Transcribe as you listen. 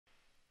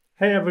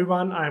Hey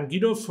everyone, I'm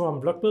Guido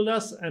from Block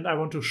Builders and I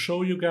want to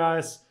show you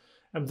guys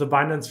the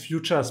Binance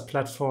Futures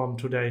platform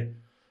today.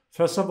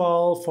 First of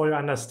all, for your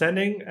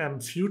understanding,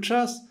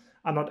 futures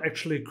are not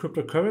actually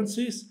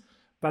cryptocurrencies,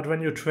 but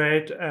when you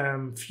trade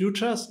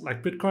futures,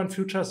 like Bitcoin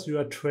futures, you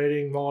are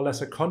trading more or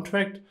less a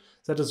contract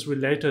that is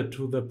related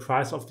to the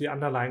price of the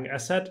underlying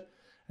asset.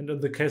 And in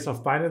the case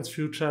of Binance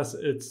Futures,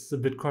 it's the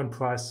Bitcoin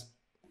price.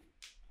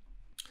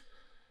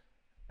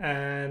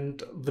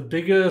 And the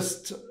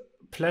biggest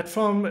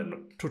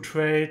platform to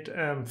trade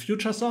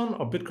futures on,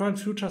 or Bitcoin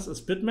futures,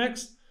 is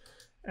BitMEX,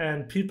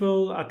 and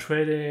people are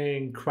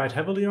trading quite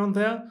heavily on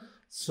there.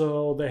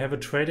 So they have a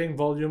trading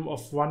volume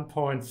of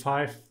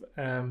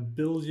 1.5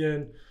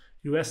 billion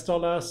US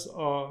dollars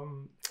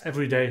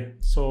every day.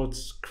 So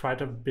it's quite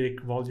a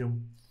big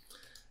volume.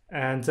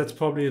 And that's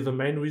probably the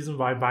main reason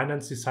why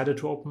Binance decided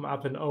to open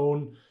up an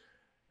own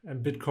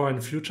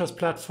Bitcoin futures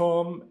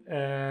platform,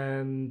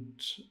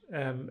 and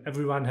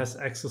everyone has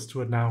access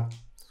to it now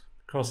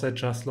because they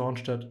just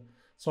launched it.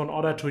 So in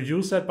order to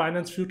use that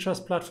Binance Futures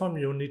platform,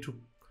 you need to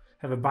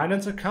have a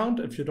Binance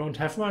account. If you don't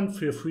have one,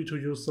 feel free to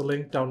use the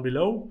link down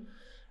below.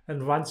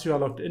 And once you are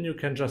logged in, you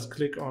can just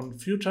click on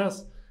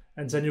Futures,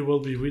 and then you will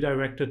be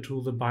redirected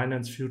to the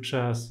Binance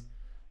Futures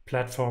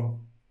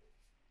platform.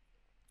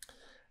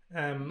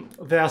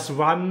 There's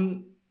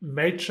one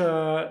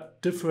major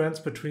difference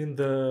between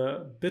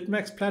the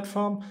BitMEX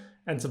platform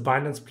and the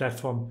Binance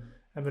platform.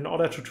 And in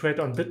order to trade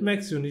on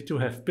BitMEX, you need to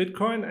have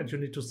Bitcoin and you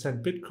need to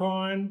send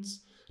Bitcoins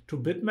to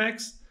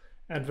BitMEX.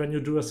 And when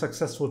you do a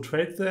successful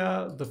trade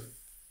there, the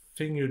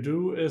thing you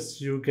do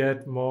is you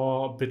get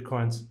more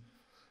Bitcoins.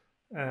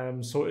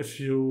 So if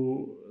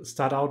you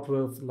start out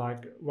with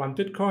like 1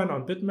 Bitcoin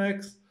on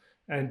BitMEX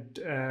and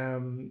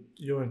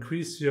you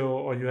increase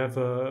or you have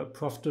a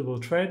profitable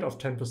trade of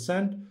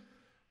 10%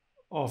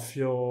 of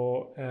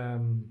your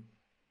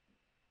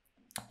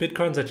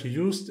Bitcoins that you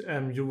used,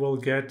 you will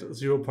get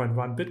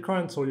 0.1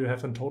 Bitcoin. So you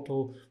have in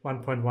total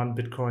 1.1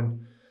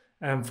 Bitcoin.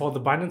 For the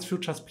Binance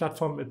Futures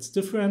platform, it's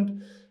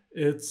different.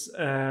 It's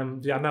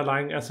the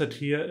underlying asset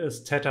here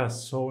is Tether.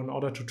 So in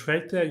order to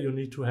trade there, you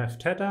need to have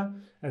Tether,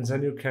 and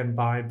then you can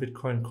buy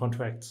Bitcoin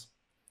contracts.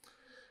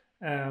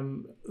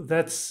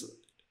 That's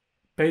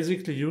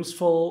basically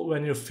useful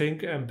when you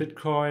think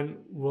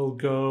Bitcoin will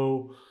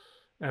go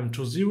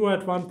to zero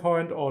at one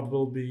point, or it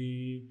will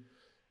be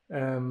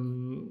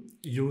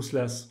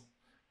useless.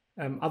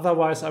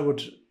 Otherwise, I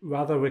would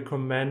rather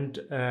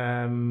recommend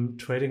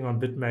trading on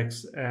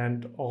BitMEX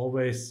and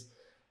always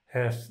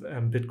have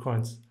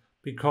Bitcoins,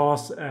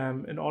 because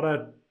in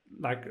order,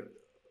 like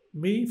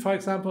me, for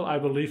example, I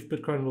believe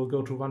Bitcoin will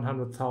go to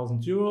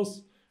 100,000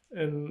 euros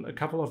in a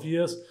couple of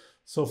years.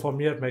 So for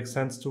me, it makes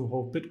sense to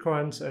hold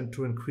Bitcoins and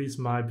to increase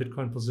my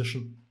Bitcoin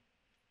position.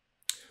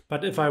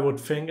 But if I would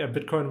think a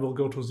Bitcoin will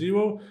go to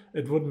zero,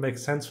 it wouldn't make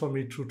sense for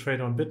me to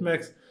trade on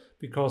BitMEX,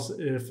 because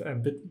if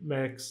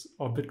BitMEX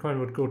or Bitcoin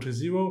would go to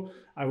zero,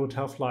 I would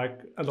have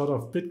like a lot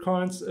of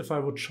Bitcoins if I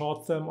would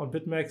short them on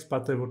BitMEX,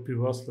 but they would be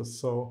worthless.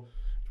 So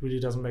it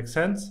really doesn't make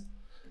sense.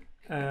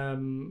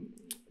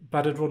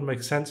 But it would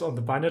make sense on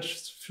the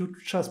Binance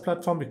Futures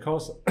platform,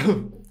 because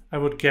I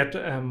would get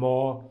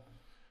more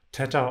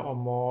Tether or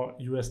more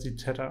USD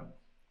Tether.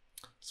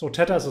 So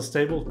Tether is a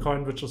stable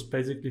coin which is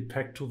basically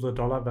pegged to the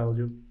dollar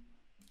value.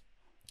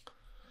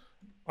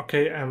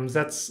 Okay,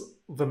 that's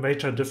the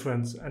major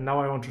difference. And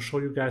now I want to show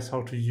you guys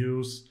how to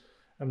use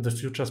the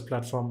futures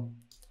platform.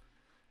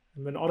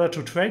 In order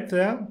to trade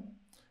there,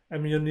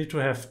 you need to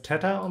have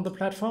Tether on the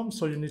platform.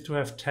 So you need to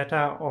have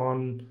Tether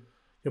on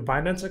your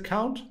Binance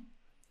account.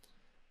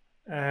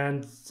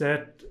 And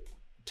that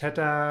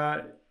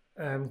Tether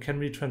can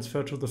be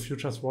transferred to the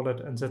futures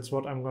wallet. And that's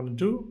what I'm going to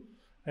do.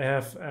 I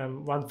have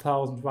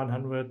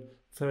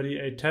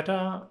 1,138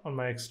 Tether on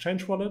my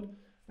exchange wallet,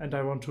 and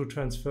I want to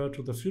transfer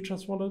to the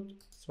futures wallet.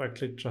 So I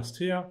click just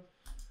here,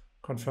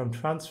 confirm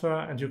transfer,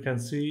 and you can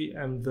see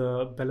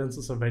the balance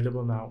is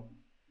available now.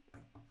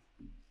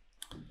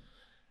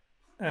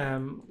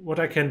 What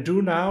I can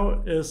do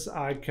now is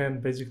I can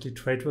basically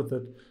trade with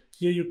it.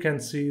 Here you can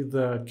see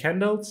the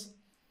candles,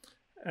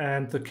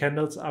 and the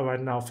candles are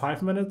right now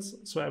 5 minutes.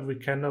 So every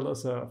candle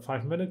is a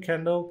 5-minute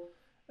candle.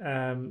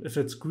 If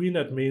it's green,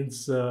 it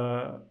means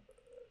the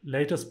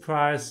latest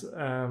price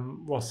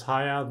was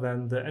higher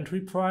than the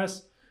entry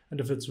price. And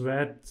if it's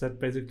red, that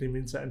basically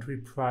means the entry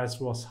price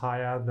was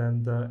higher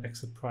than the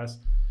exit price,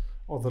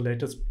 or the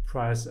latest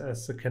price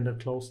as the candle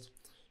closed.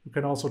 You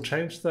can also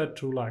change that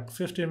to like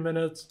 15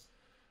 minutes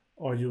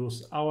or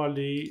use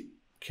hourly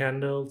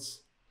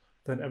candles.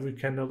 Then every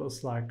candle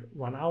is like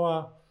 1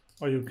 hour,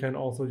 or you can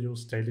also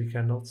use daily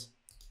candles.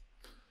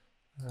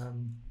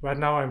 Right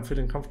now I'm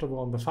feeling comfortable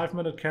on the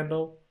 5-minute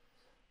candle,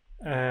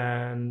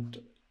 and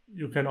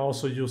you can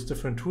also use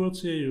different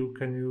tools here. You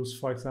can use,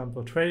 for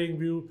example,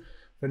 TradingView.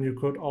 Then you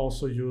could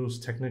also use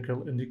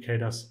technical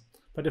indicators.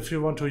 But if you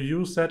want to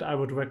use that, I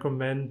would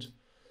recommend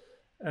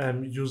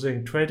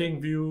using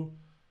TradingView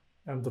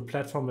and the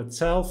platform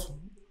itself,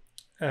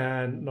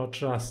 and not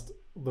just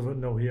the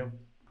window here.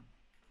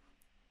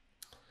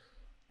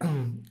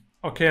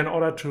 Okay, in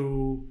order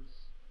to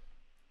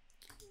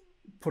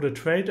put a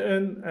trade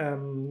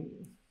in,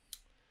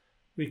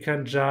 we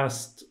can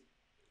just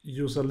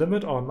use a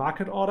limit or a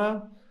market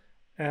order.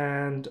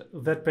 And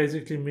that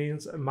basically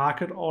means a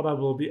market order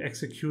will be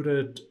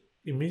executed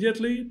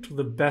immediately to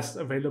the best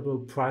available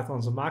price on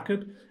the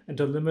market. And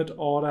a limit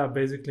order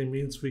basically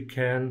means we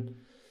can,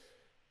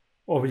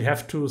 or we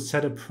have to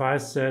set a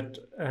price that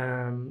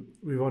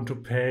we want to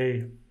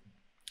pay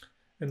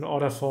in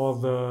order for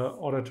the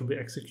order to be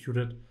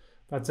executed.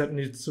 But that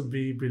needs to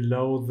be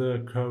below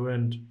the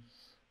current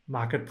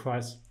market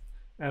price.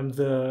 And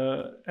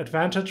the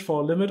advantage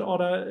for a limit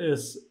order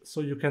is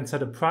so you can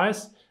set a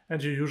price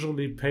and you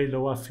usually pay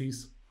lower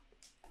fees.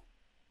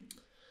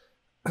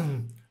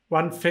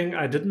 One thing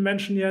I didn't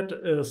mention yet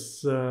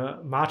is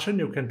margin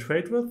you can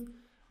trade with.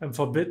 And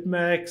for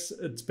BitMEX,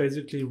 it's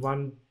basically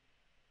 1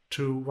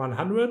 to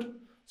 100.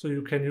 So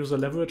you can use a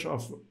leverage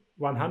of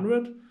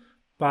 100.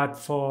 But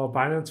for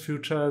Binance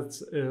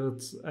Futures,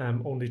 it's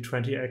only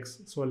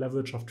 20x, so a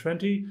leverage of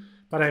 20.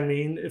 But I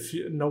mean, if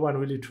no one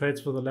really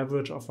trades with a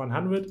leverage of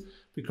 100,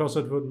 because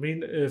it would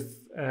mean if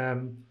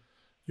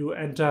you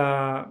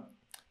enter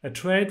a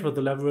trade with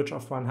a leverage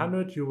of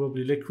 100, you will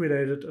be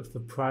liquidated if the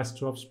price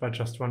drops by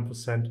just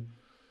 1%.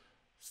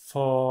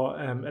 For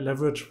a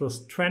leverage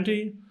with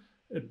 20,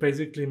 it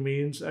basically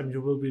means you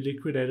will be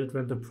liquidated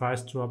when the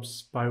price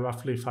drops by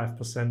roughly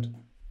 5%.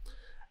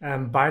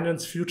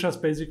 Binance Futures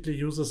basically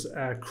uses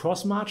a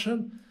cross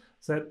margin.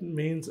 That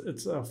means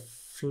it's a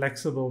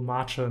flexible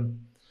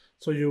margin.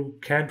 So you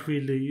can't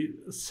really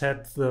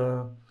set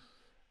the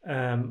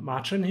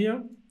margin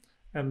here,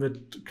 and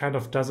it kind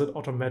of does it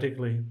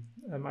automatically.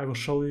 I will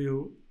show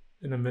you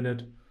in a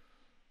minute.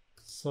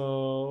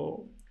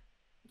 So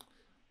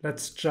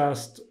let's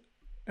just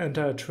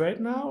enter a trade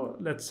now.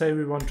 Let's say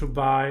we want to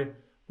buy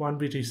 1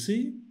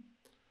 BTC.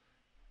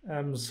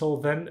 So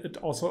then it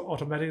also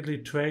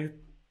automatically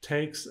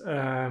takes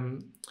a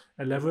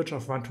leverage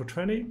of 1 to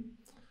 20.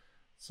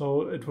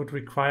 So it would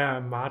require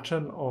a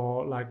margin,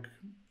 or like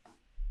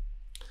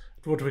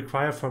it would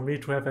require for me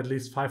to have at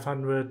least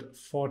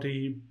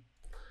 540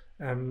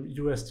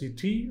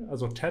 USDT,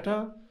 also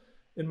Tether,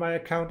 in my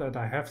account, and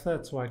I have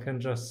that, so I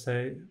can just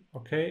say,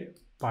 okay,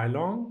 buy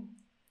long.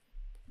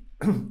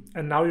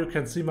 And now you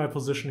can see my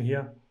position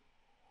here.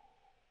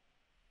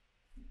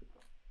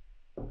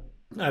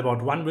 I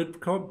bought 1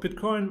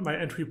 Bitcoin. My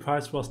entry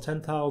price was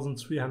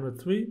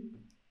 10,303,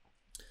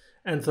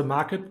 and the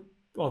market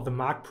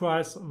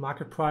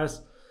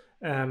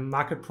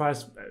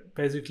price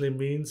basically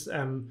means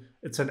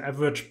it's an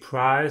average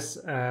price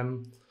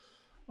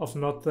of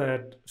not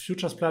that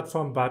futures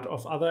platform, but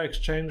of other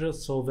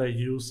exchanges. So they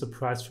use the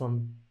price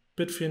from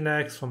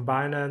Bitfinex, from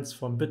Binance,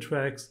 from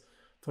Bittrex,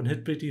 from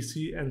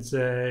HitBTC, and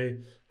they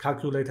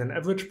calculate an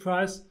average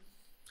price,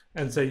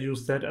 and they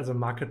use that as a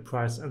market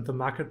price. And the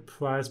market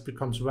price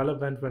becomes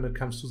relevant when it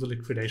comes to the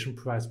liquidation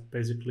price,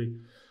 basically.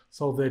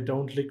 So they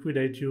don't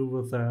liquidate you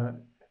with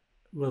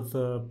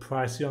the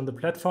price here on the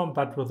platform,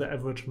 but with the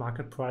average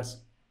market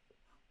price.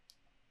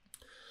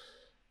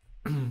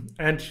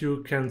 And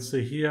you can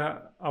see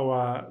here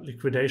our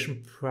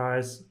liquidation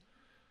price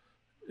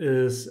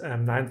is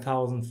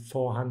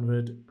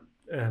 9,400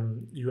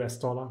 US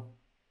dollar.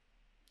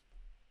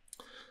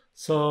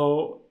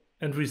 So,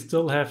 and we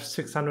still have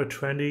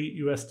 620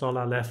 US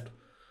dollar left.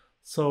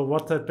 So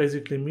what that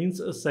basically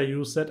means is they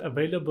use that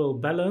available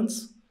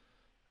balance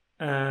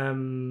as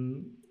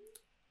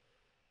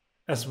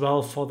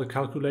well for the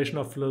calculation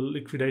of the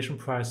liquidation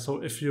price.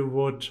 So if you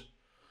would,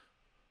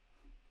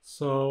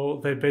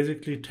 so they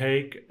basically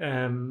take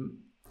a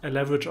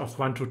leverage of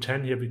 1 to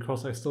 10 here,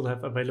 because I still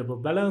have available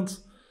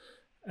balance,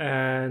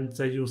 and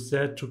they use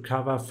that to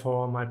cover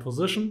for my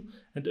position.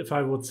 And if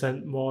I would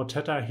send more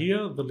Tether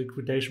here, the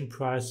liquidation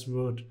price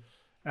would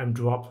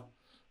drop.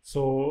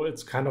 So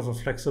it's kind of a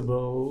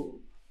flexible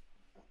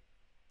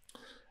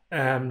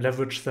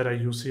leverage that I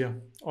use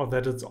here, or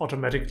that it's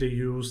automatically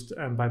used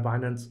by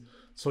Binance.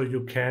 So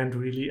you can't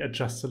really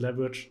adjust the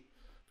leverage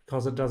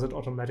because it does it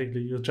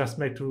automatically. You just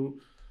make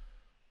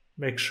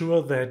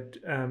sure that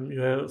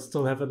you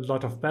still have a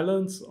lot of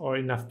balance, or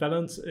enough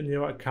balance in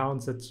your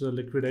account, that the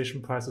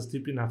liquidation price is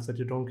deep enough that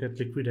you don't get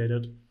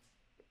liquidated.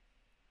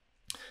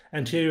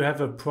 And here you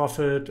have a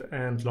profit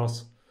and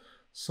loss.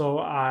 So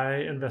I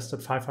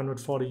invested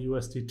 540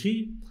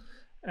 USDT,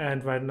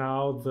 and right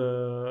now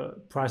the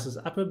price is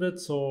up a bit.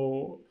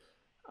 So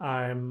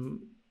I'm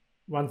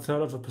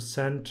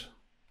 1/3%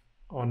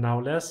 or now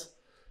less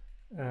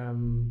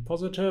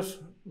positive,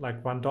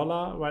 like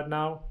 $1 right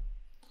now.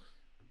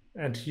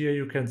 And here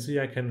you can see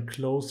I can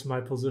close my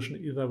position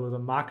either with a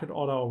market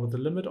order or with a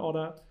limit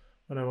order.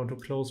 When I want to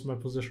close my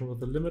position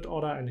with a limit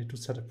order, I need to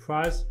set a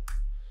price.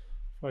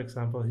 For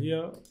example,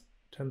 here,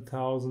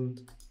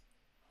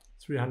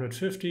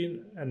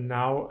 10,315. And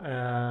now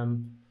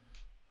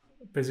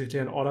basically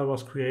an order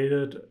was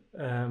created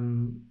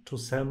to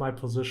sell my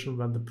position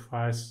when the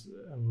price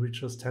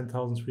reaches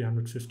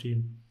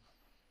 10,315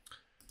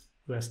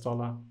 US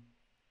dollar.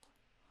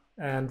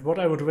 And what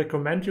I would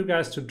recommend you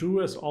guys to do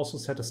is also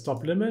set a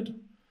stop limit.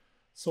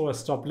 So a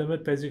stop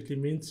limit basically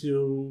means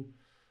you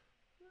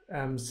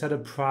set a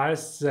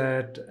price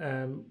that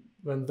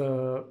when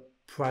the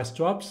price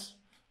drops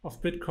of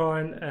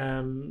Bitcoin,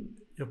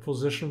 your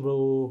position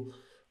will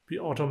be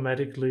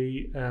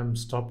automatically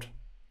stopped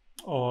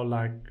or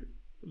like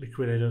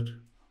liquidated.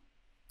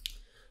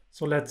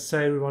 So let's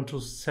say we want to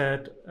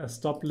set a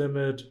stop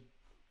limit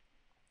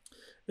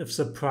if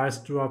the price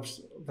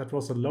drops. That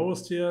was the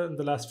lowest here in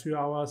the last few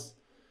hours.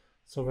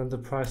 So when the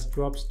price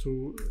drops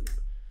to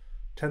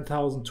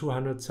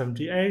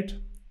 10,278,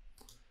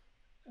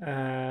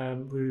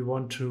 we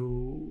want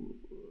to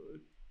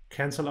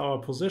cancel our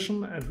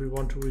position and we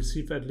want to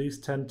receive at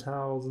least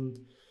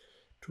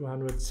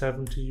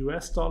 10,270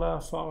 US dollar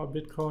for our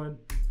Bitcoin.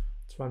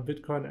 It's one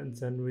Bitcoin, and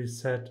then we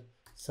set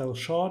sell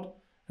short,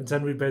 and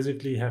then we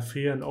basically have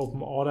here in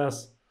open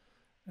orders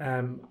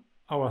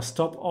our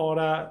stop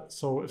order.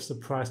 So if the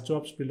price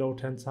drops below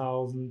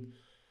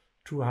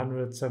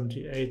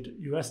 10,278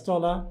 US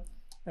dollar,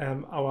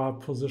 our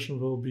position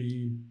will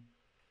be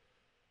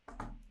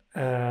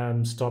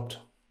stopped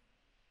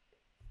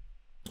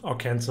or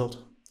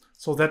cancelled.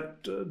 So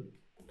that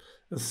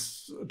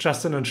is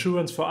just an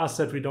insurance for us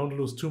that we don't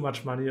lose too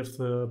much money if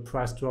the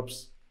price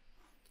drops.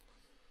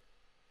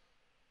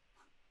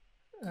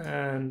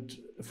 And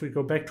if we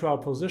go back to our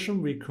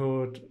position, we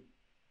could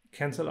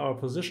cancel our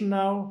position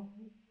now.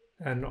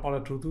 And in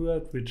order to do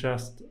that, we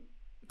just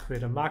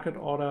create a market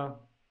order.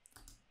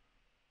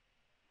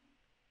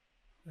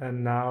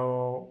 And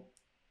now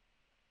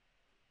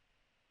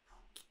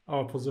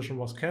our position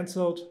was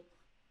cancelled.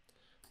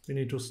 We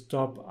need to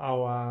stop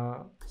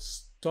our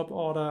stop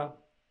order.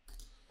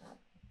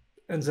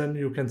 And then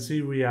you can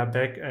see we are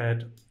back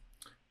at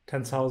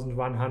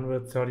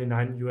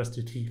 10,139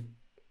 USDT.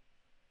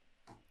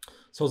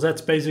 So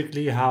that's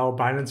basically how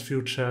Binance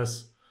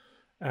Futures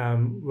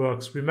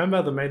works.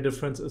 Remember, the main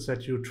difference is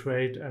that you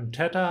trade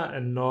Tether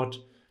and not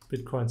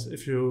Bitcoins.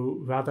 If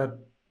you rather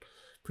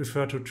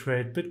prefer to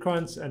trade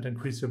Bitcoins and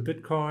increase your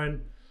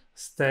Bitcoin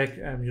stack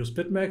and use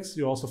BitMEX,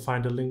 you also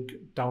find a link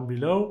down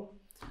below.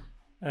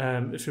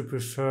 If you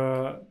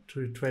prefer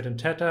to trade in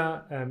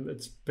Tether,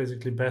 it's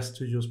basically best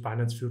to use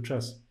Binance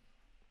Futures.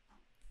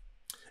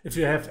 If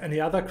you have any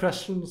other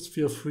questions,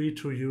 feel free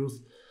to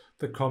use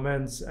the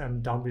comments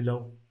down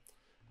below.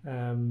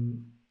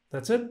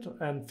 That's it,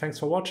 and thanks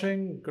for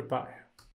watching. Goodbye.